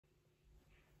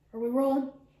Are we rolling?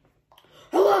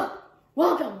 Hello!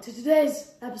 Welcome to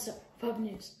today's episode of Pub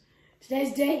News.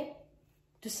 Today's date,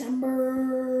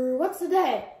 December... What's the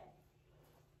day?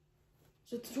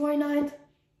 Is it the 29th?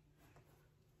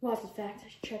 We'll have to fact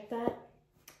check that.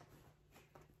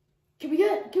 Can we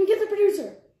get the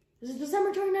producer? Is it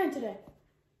December 29th today?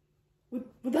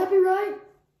 Would that be right?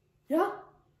 Yeah?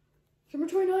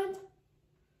 December 29th?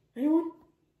 Anyone?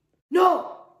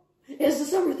 No! It's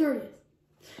December 30th.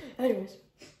 Anyways,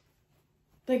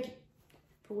 thank you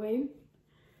for waiting.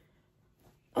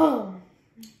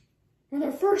 With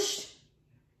our first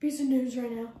piece of news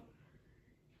right now,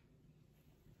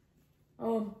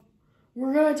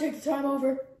 we're gonna take the time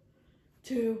over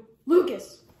to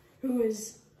Lucas, who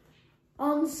is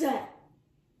on set,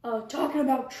 talking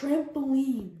about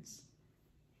trampolines.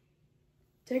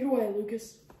 Take it away,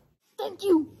 Lucas. Thank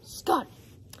you, Scott.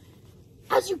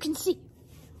 As you can see,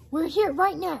 we're here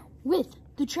right now with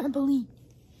the trampoline.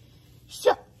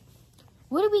 So,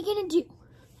 what are we gonna do?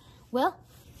 Well,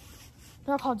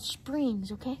 they're called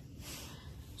springs, okay?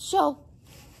 So,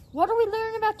 what are we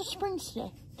learning about the springs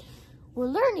today? We're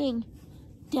learning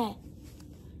that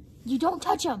you don't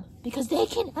touch them because they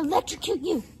can electrocute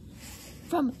you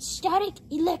from static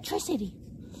electricity.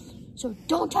 So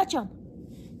don't touch them.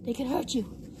 They can hurt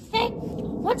you. Hey,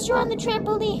 once you're on the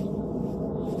trampoline,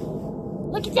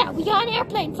 look at that. We got an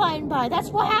airplane flying by. That's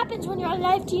what happens when you're on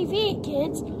live TV,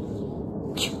 kids.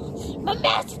 My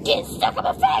mask is getting stuck on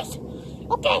my face.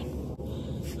 Okay.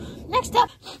 Next up,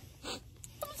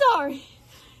 I'm sorry,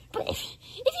 but if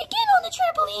you get on the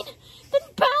trampoline, then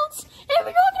bounce, and if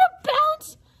you're not gonna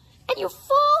bounce, and you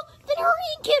fall, then hurry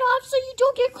and get off so you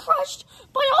don't get crushed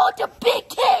by all the big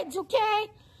kids,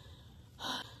 okay?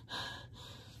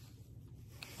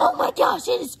 Oh my gosh,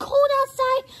 it is cold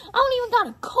outside. I don't even got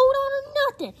a coat on or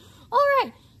nothing. All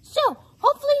right, so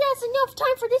hopefully that's enough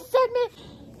time for this segment.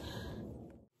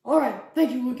 All right,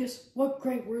 thank you, Lucas. What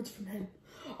great words from him.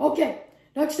 Okay,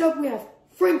 next up we have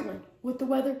Franklin with the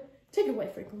weather. Take it away,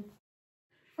 Franklin.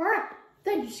 All right,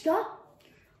 thank you, Scott.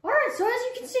 All right, so as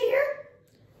you can see here,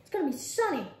 it's gonna be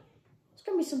sunny. It's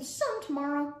gonna be some sun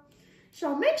tomorrow.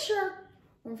 So make sure,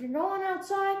 if you're going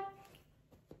outside,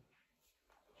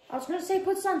 I was gonna say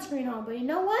put sunscreen on, but you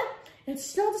know what? It's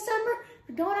still December. If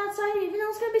you're going outside, even though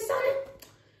it's gonna be sunny,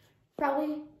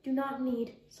 probably do not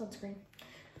need sunscreen.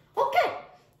 Okay,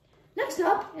 next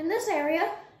up in this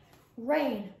area,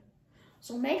 rain.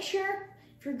 So make sure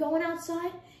if you're going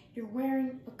outside, you're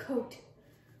wearing a coat.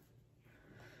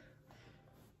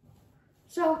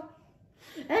 So,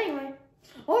 anyway,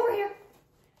 over here,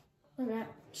 look at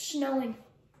that, snowing.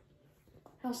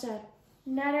 How sad.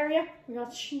 In that area, we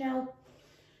got snow.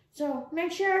 So,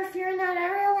 make sure if you're in that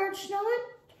area where it's snowing,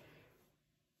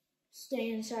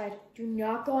 stay inside. Do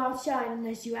not go outside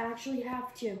unless you actually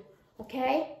have to,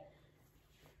 okay?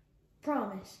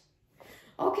 Promise.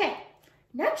 Okay,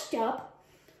 next up,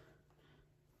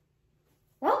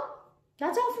 well,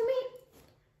 that's all for me.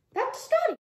 Back to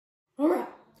Scotty. All right,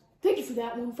 thank you for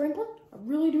that one, Franklin. I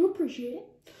really do appreciate it.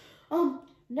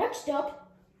 Next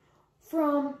up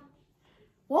from,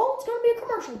 well, it's gonna be a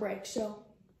commercial break, so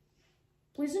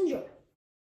please enjoy.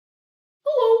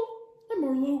 Hello, I'm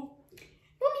Marlo.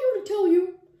 I'm here to tell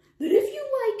you that if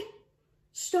you like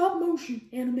stop motion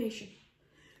animation,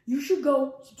 you should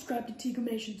go subscribe to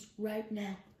Teagamations right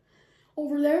now.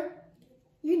 Over there,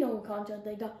 you know what content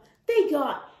they got. They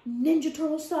got Ninja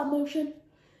Turtles stop motion.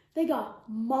 They got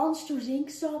Monsters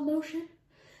Inc. stop motion.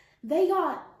 They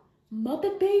got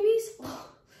Muppet Babies.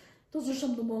 Those are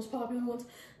some of the most popular ones.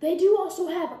 They do also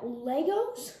have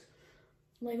Legos.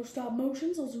 Lego stop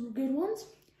motions, those are good ones.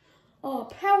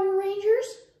 Power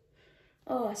Rangers.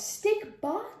 Stick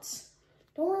Bots.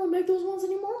 Don't really make those ones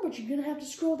anymore, but you're gonna have to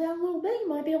scroll down a little bit. You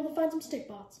might be able to find some stick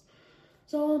bots.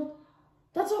 So,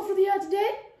 that's all for the ad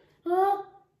today.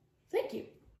 Thank you.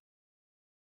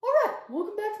 All right,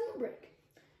 welcome back from the break.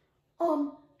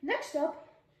 Next up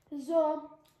is,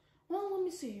 well, let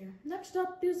me see here. Next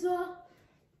up is,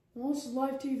 well, this is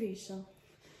live TV, so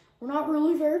we're not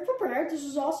really very prepared. This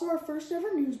is also our first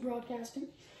ever news broadcasting.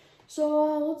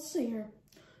 So, let's see here.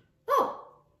 Oh,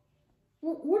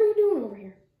 what are you doing over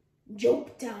here?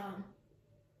 Joke time.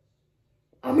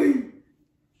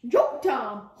 Joke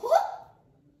time.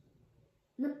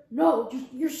 Huh? No,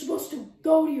 you're supposed to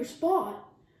go to your spot.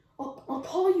 I'll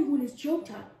call you when it's joke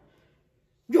time.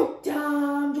 Joke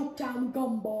time,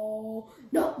 gumball.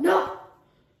 No.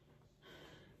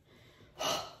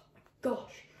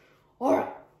 Gosh. All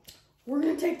right, we're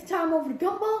gonna take the time over to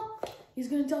Gumball. He's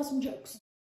gonna tell some jokes.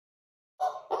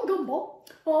 Oh, I'm Gumball.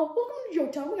 Welcome to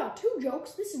Joke Time. We got 2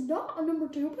 jokes. This is not a number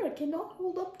 2, but I cannot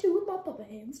hold up 2 with my puppet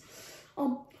hands.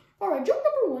 All right, joke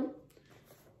number 1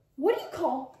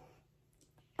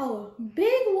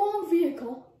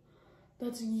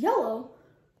 that's yellow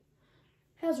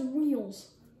has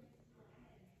wheels.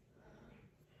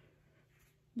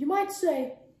 You might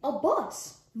say, a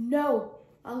bus. No,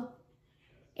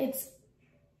 it's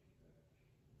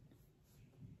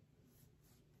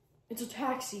a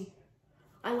taxi.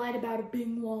 I lied about it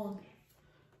being long.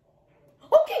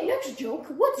 Okay, next joke.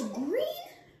 What's green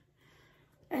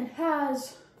and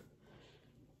has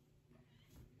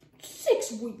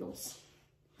 6 wheels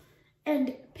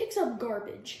and picks up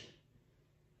garbage?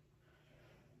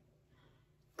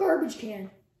 Garbage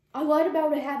can. I lied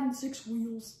about it having 6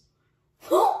 wheels.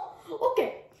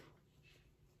 Okay.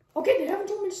 Okay, they haven't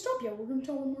told me to stop yet. We're gonna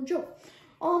tell one more joke.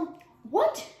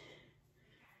 What?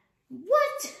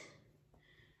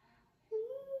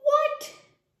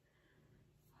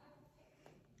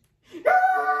 No,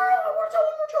 I want to tell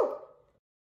one more joke.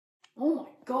 Oh my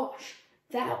gosh,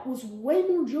 that was way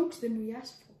more jokes than we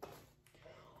asked for.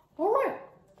 All right,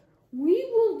 we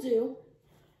will do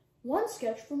one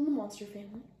sketch from the Monster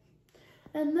Family,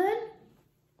 and then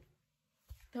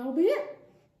that'll be it.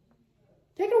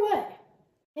 Take it away.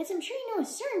 Yes, I'm sure you know a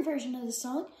certain version of the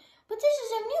song, but this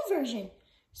is a new version.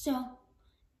 So,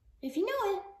 if you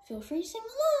know it, feel free to sing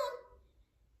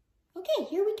along. Okay,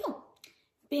 here we go.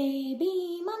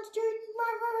 Baby monster,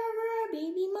 rah, rah, rah, rah,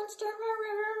 baby monster, rah,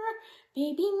 rah, rah, rah,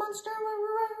 baby monster, rah,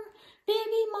 rah, rah, rah,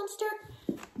 baby monster,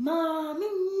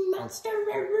 mommy monster,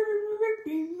 rah, rah, rah, rah,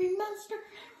 baby monster,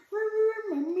 rah, rah,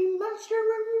 rah, mommy monster,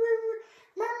 rah, rah, rah, rah,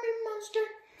 mommy monster,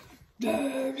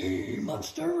 daddy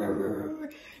monster, rah, rah, rah,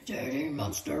 daddy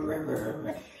monster, rah,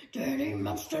 rah, rah, daddy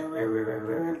monster, rah, rah,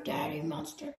 rah, rah, daddy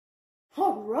monster.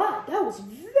 All right, that was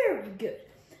very good.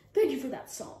 Thank you for that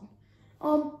song.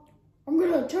 I'm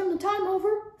gonna turn the time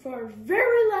over for our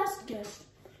very last guest,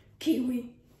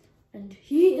 Kiwi, and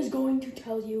he is going to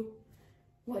tell you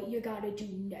what you gotta do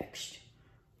next.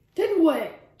 Take it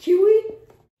away, Kiwi.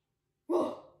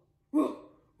 Whoa,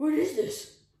 what is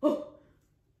this? Oh,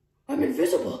 I'm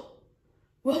invisible.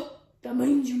 Well, that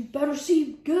means you better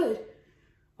see good.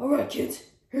 All right, kids,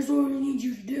 here's what we need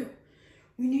you to do.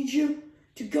 We need you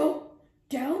to go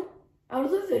down out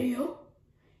of the video,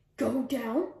 go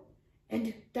down,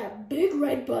 and that big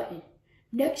red button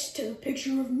next to the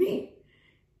picture of me.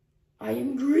 I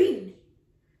am green,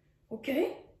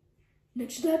 okay?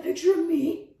 Next to that picture of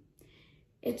me,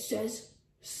 it says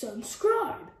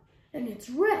subscribe, and it's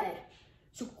red.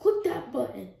 So click that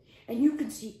button, and you can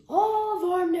see all of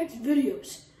our next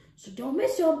videos. So don't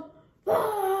miss them.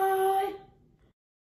 Bye!